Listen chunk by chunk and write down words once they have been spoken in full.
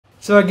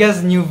So I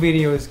guess new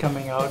video is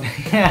coming out.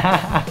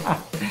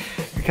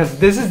 Because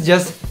this is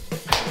just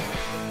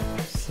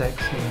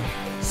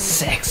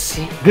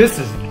sexy. This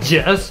is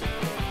just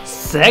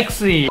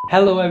sexy.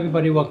 Hello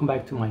everybody, welcome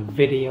back to my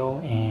video,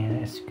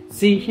 and as you can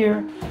see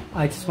here,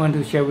 I just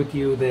wanted to share with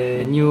you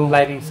the new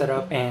lighting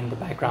setup and the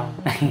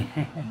background.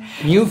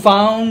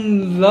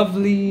 Newfound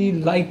lovely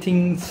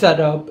lighting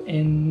setup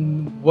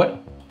and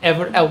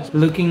whatever else,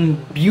 looking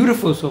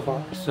beautiful so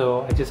far.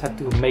 So I just have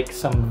to make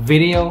some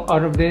video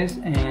out of this,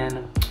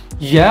 and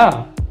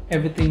yeah,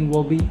 everything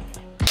will be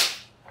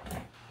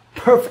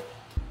perfect.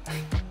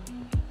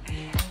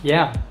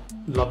 Yeah,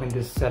 loving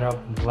this setup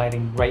and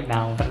lighting right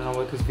now. I don't know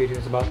what this video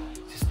is about,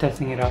 just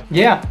testing it out.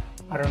 Yeah,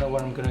 I don't know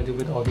what I'm gonna do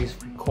with all these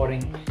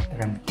recording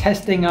that I'm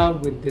testing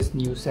out with this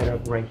new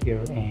setup right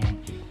here, and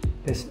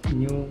this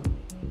new,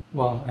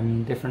 well, I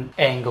mean different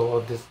angle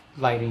of this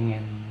lighting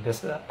and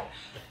this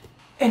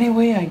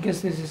anyway, I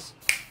guess this is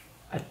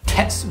a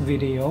test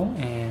video,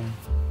 and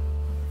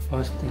I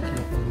was thinking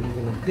of a little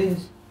bit like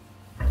this.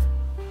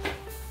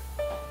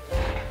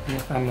 And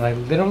if I'm like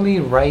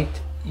literally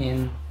right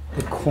in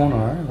the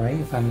corner, right?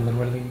 If I'm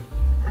literally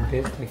like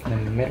this, like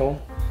in the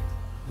middle,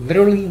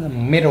 literally in the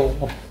middle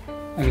of,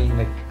 I mean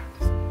like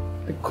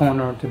the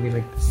corner to be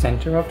like the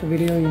center of the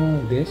video, you know,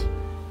 like this,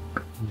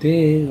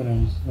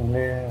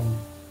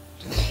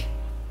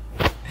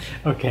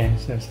 okay,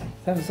 so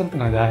something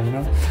like that, you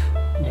know,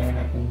 and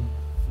I can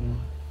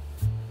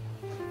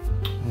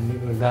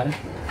leave it like that.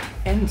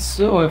 And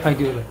so if I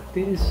do it like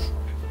this,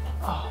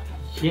 oh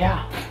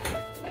yeah,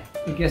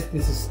 I guess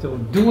this is still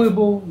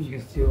doable. You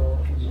can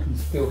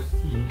still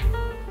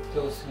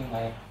see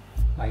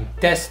my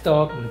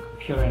desktop and the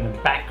computer in the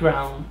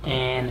background,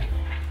 and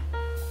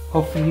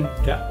hopefully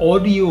the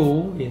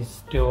audio is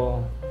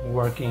still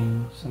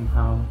working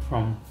somehow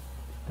from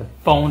the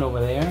phone over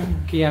there.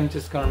 Okay, I'm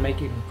just gonna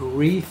make it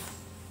brief,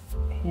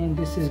 and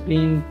this has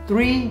been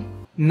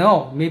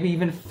maybe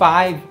even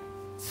 5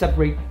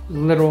 separate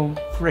little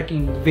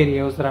freaking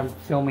videos that I'm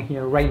filming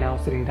here right now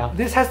sitting down.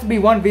 This has to be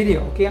one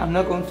video, okay? I'm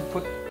not going to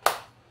put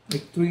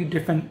like 30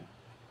 different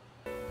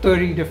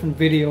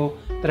video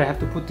that I have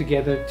to put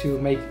together to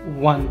make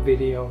one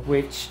video,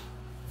 which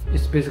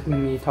is basically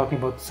me talking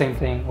about the same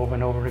thing over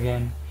and over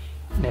again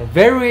in a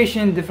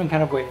variation, different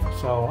kind of way.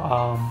 So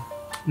I'm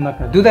not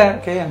gonna do that,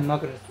 okay? I'm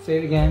not gonna say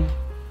it again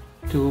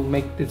to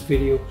make this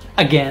video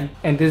again,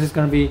 and this is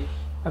gonna be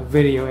a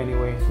video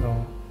anyway,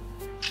 so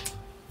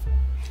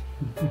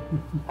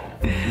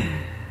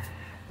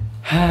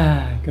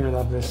gonna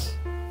love this.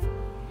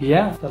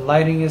 Yeah, the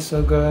lighting is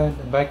so good,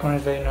 the background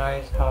is very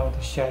nice, how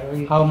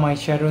my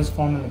shadows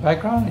form in the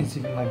background is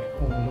even like,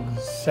 oh,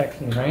 looks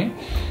sexy, right?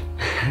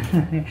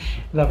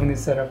 Loving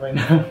this setup right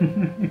now.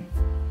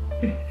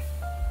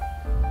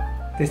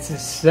 This is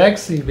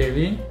sexy,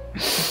 baby.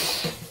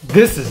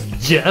 This is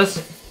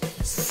just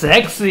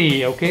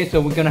sexy. Okay,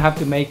 so we're gonna have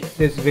to make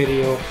this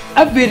video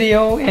a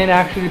video and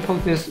actually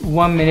post this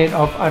 1 minute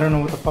of, I don't know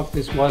what the fuck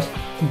this was,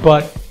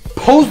 but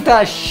post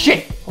that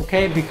shit,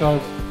 okay?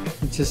 Because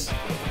it's just,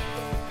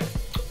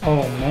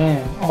 oh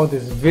man, all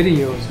this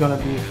video is gonna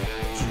be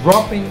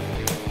dropping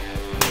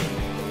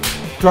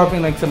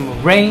like some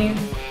rain,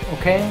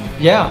 okay?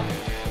 Yeah,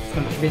 it's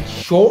gonna be a bit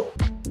short,